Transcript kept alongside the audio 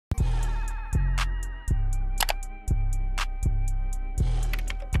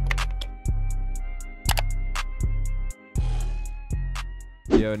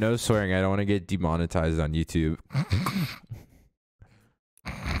Yo, no swearing. I don't want to get demonetized on YouTube.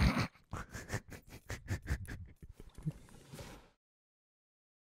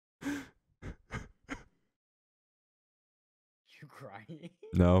 You crying?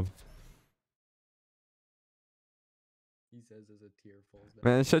 No. He says as a tear falls down.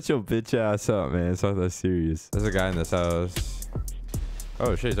 Man, shut your bitch ass up, man. It's not that serious. There's a guy in this house.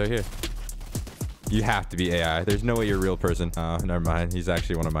 Oh, shit. He's right here. You have to be AI. There's no way you're a real person. Oh, never mind. He's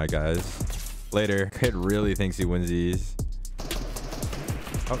actually one of my guys. Later. Kid really thinks he wins these.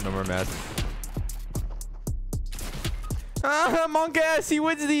 Oh, no more mats. Ah, monk ass. He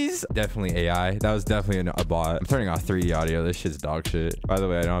wins these. Definitely AI. That was definitely a bot. I'm turning off 3D audio. This shit's dog shit. By the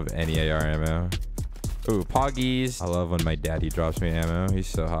way, I don't have any AR ammo. Ooh, poggies. I love when my daddy drops me ammo. He's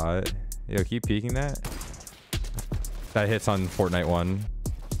so hot. Yo, keep peeking that. That hits on Fortnite 1.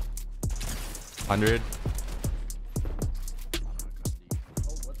 100.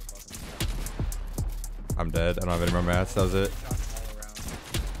 I'm dead. I don't have any more mats. That was it.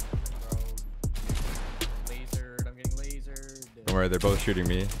 Lasered. I'm getting lasered. Don't worry. They're both shooting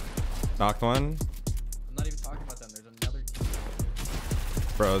me. Knocked one. I'm not even talking about them. There's another team.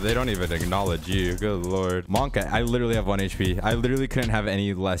 Bro, they don't even acknowledge you. Good lord. Monka, I literally have 1 HP. I literally couldn't have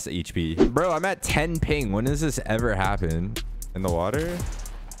any less HP. Bro, I'm at 10 ping. When does this ever happen? In the water?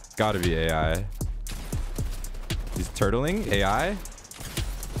 Gotta be AI. He's turtling? AI?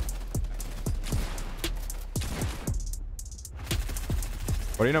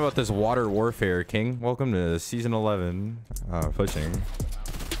 What do you know about this water warfare, King? Welcome to season 11. Pushing.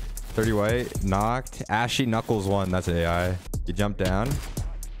 30 white. Knocked. Ashy Knuckles 1. That's AI. He jumped down.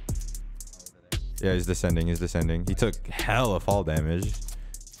 Yeah, he's descending. He's descending. He took hella fall damage.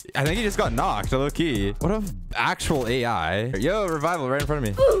 I think he just got knocked. Low key. What a actual AI. Yo, revival right in front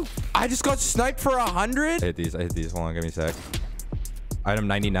of me. I just got sniped for 100. I hit these. I hit these. Hold on. Give me a sec. Item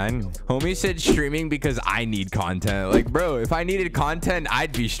 99. Homie said streaming because I need content. Like, bro, if I needed content,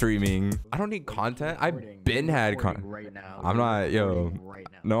 I'd be streaming. I don't need content. I've been had content. Right now. I'm not. Yo. Right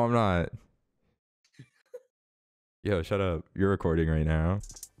now. No, I'm not. Yo, shut up. You're recording right now.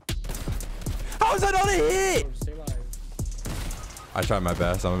 How is that not a hit? Stay alive. I tried my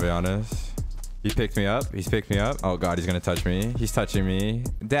best, I'm gonna be honest. He picked me up. He's picked me up. Oh god, he's gonna touch me. He's touching me.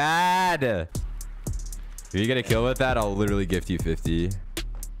 Dad! If you get a kill with that, I'll literally gift you 50. They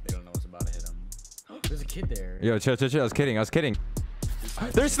don't know what's about to hit him. There's a kid there. Yo, chill, chill, chill. I was kidding. I was kidding.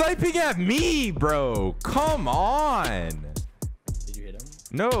 They're sniping at me, bro. Come on. Did you hit him?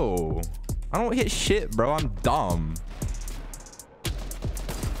 No. I don't hit shit, bro. I'm dumb.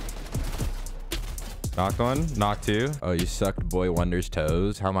 Knocked one. Knocked two. Oh, you sucked Boy Wonder's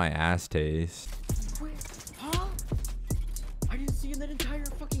toes. How my ass taste. Wait, huh? I didn't see in that entire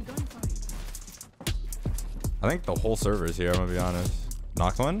fucking gunfight. I think the whole server's here, I'm gonna be honest.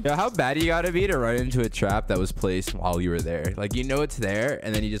 Knocked one. Yeah, how bad you gotta be to run into a trap that was placed while you were there? Like, you know it's there,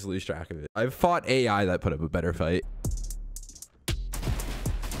 and then you just lose track of it. I've fought AI that put up a better fight.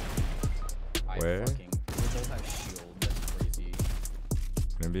 Where? We both have shield. That's crazy.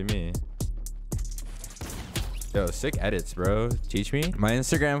 Gonna be me. Yo, sick edits, bro. Teach me. My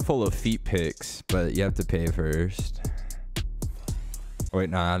Instagram full of feet pics, but you have to pay first. Wait,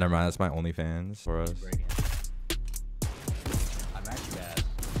 nah, never mind. That's my OnlyFans for us. I'm actually bad.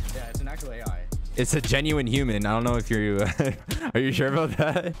 Yeah, it's an actual AI. It's a genuine human. I don't know if you're... Are you sure about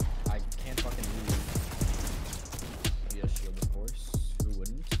that? I can't fucking move. Maybe a shield, of course. Who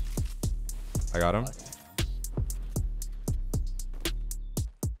wouldn't? I got him.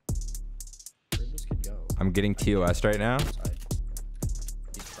 Where'd this kid go? I'm getting TOS right now. He's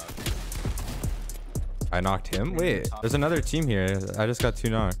stuck. I knocked him. Wait, there's another team here. I just got 2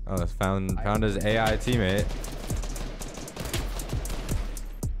 knocked. Oh, found his AI teammate.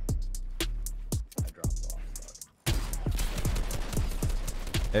 I dropped off.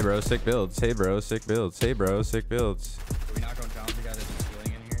 Hey, bro, sick builds. Hey, bro, sick builds. Hey, bro, sick builds. Are we not going to challenge the guy that's just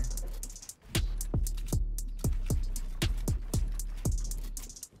stealing in here?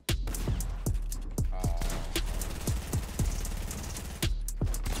 Oh.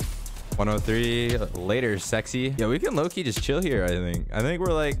 103 later, sexy. Yeah, we can low-key just chill here. I think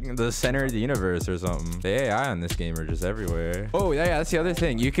we're like the center of the universe or something. The AI on this game are just everywhere. Oh yeah, that's the other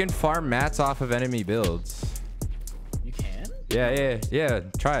thing. You can farm mats off of enemy builds. You can? Yeah.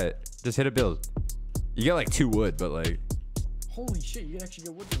 Try it. Just hit a build. You get like 2 wood, but like... Holy shit, you can actually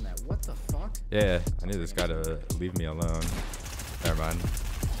get wood from that. What the fuck? Yeah, I need this guy to leave me alone. Never mind.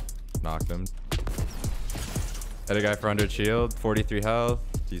 Knocked him. Hit a guy for 100 shield, 43 health.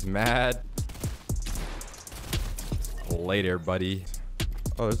 He's mad. Later, buddy.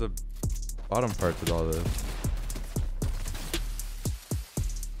 Oh, there's a bottom part to all this.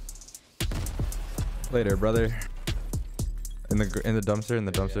 Later, brother. In the dumpster. In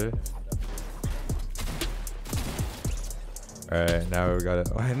the dumpster. All right, now we got it.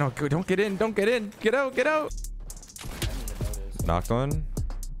 Oh, no, don't get in. Don't get in. Get out. Get out. Knocked one.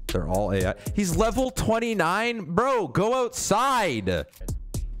 They're all AI. He's level 29, bro. Go outside.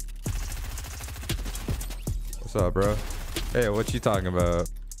 What's up, bro? Hey, what you talking about?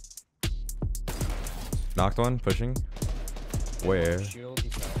 Knocked one, pushing. Where?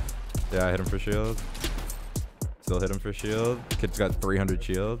 Yeah, I hit him for shield. Still hit him for shield. Kid's got 300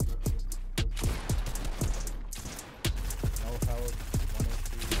 shield.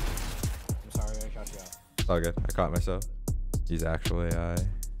 I'm sorry, I caught you out. It's all good. I caught myself. He's actual AI.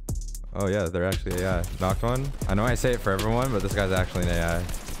 Oh yeah, they're actually AI. Knocked one. I know I say it for everyone, but this guy's actually an AI.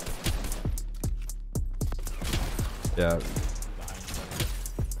 Yeah.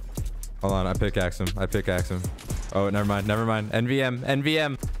 Hold on, I pickaxe him. Oh, never mind.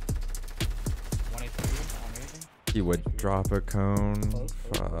 NVM. He would drop a cone.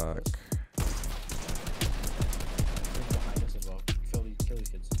 Fuck.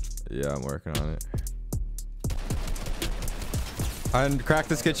 Yeah, I'm working on it. And crack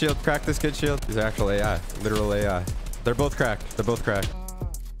this kid shield. He's actual AI. Literal AI. They're both cracked. I'm cracked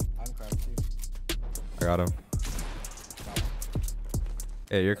too. I got him.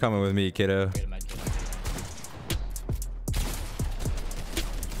 Hey, you're coming with me, kiddo.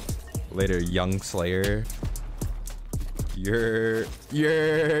 Later, young slayer. You're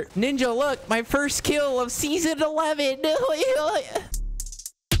Ninja, look, my first kill of season 11.